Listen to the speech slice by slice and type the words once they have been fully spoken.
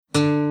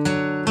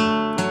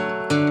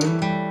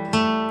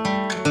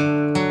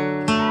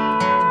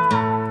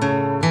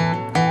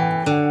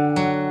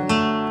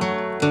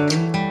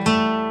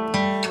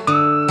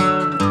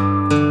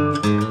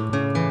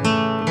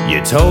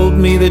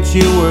me that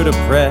you were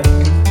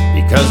depressed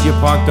because you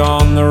parked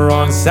on the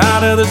wrong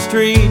side of the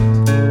street.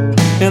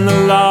 And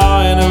the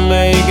law in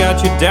LA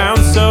got you down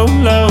so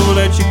low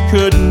that you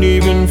couldn't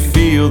even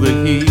feel the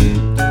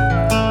heat.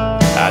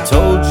 I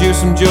told you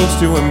some jokes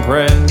to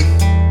impress,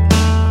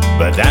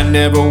 but that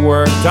never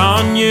worked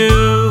on you.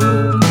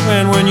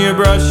 And when you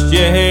brushed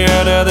your hair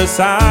to the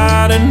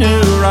side, I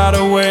knew right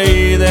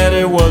away that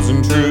it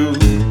wasn't true.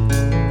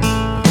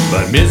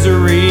 But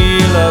misery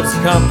loves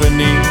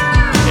company,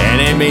 and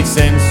it made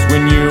sense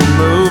when you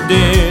moved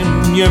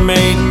in. You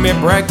made me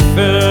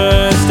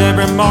breakfast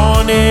every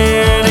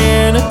morning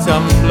in a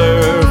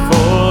tumbler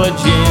full of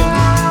gin.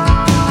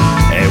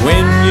 And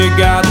when you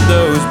got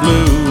those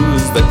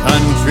blues, the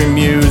country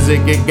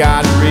music, it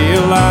got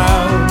real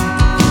loud.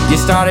 You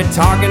started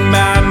talking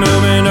about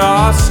moving to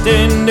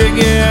Austin to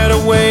get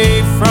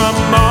away from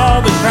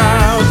all the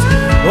crowds.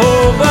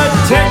 Oh, but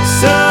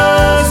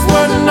Texas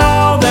wasn't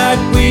all that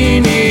we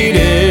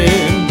needed,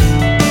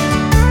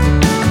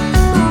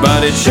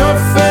 but it sure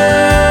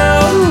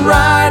felt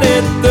right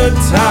at the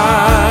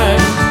time.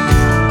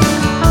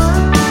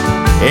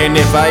 And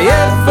if I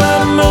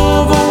ever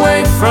move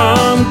away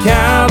from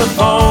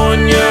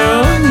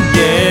California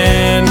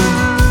again,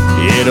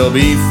 it'll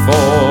be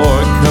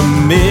for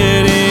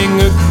committing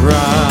a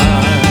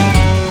crime.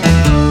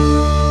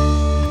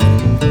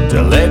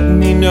 To let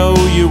me know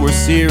you were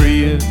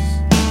serious,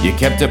 you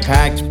kept a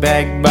packed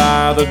bag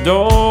by the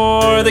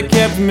door that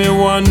kept me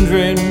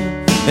wondering,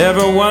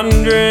 ever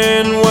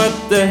wondering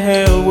what the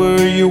hell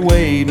were you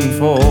waiting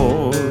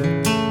for?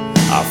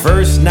 Our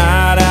first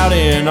night out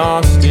in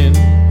Austin,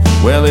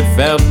 well, it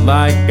felt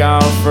like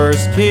our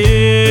first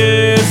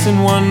kiss.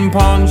 And one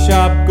pawn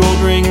shop gold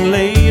ring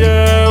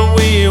later,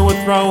 we were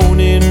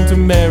thrown into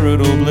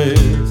marital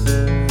bliss.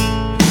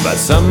 But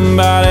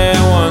somebody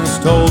once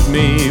told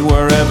me,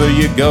 wherever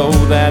you go,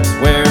 that's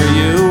where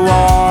you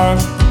are.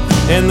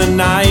 And the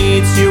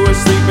nights you were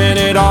sleeping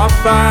it off,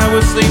 I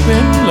was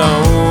sleeping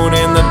alone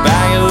in the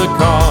back of the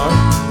car.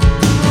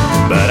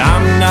 But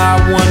I'm not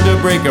one to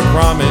break a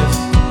promise,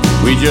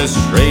 we just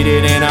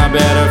traded in our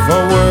better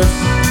for worse.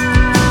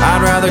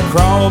 I'd rather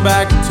crawl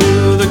back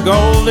to the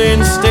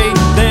Golden State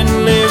than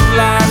live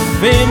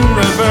life in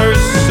reverse.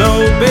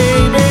 So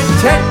baby,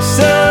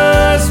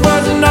 Texas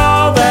wasn't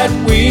all that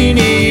we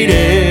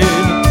needed,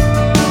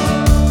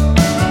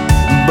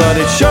 but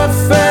it sure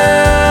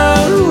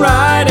felt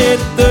right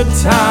at the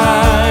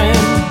time.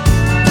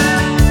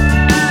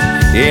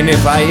 And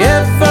if I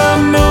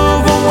ever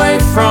move away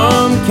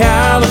from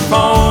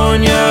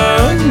California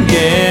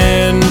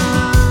again,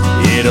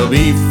 it'll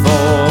be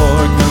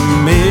for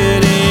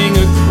committing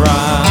a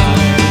crime.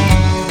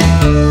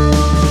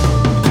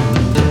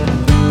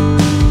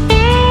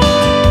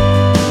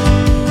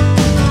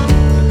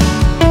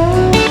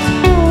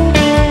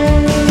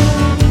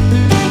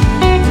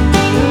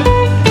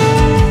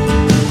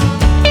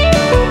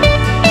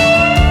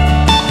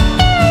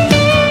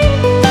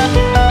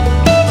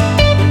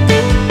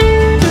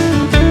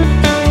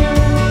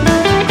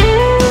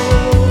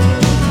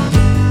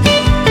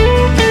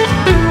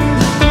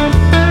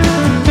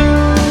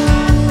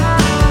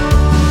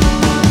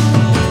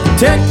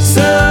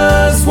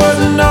 Texas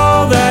wasn't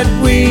all that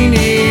we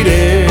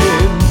needed,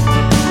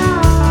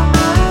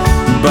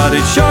 but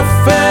it sure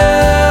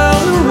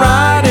felt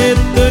right at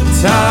the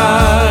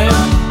time.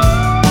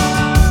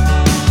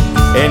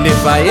 And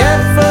if I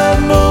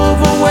ever move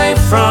away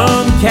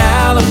from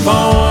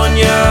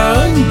California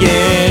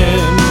again,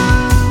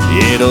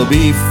 it'll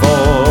be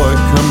for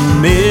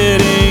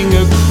committing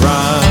a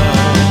crime.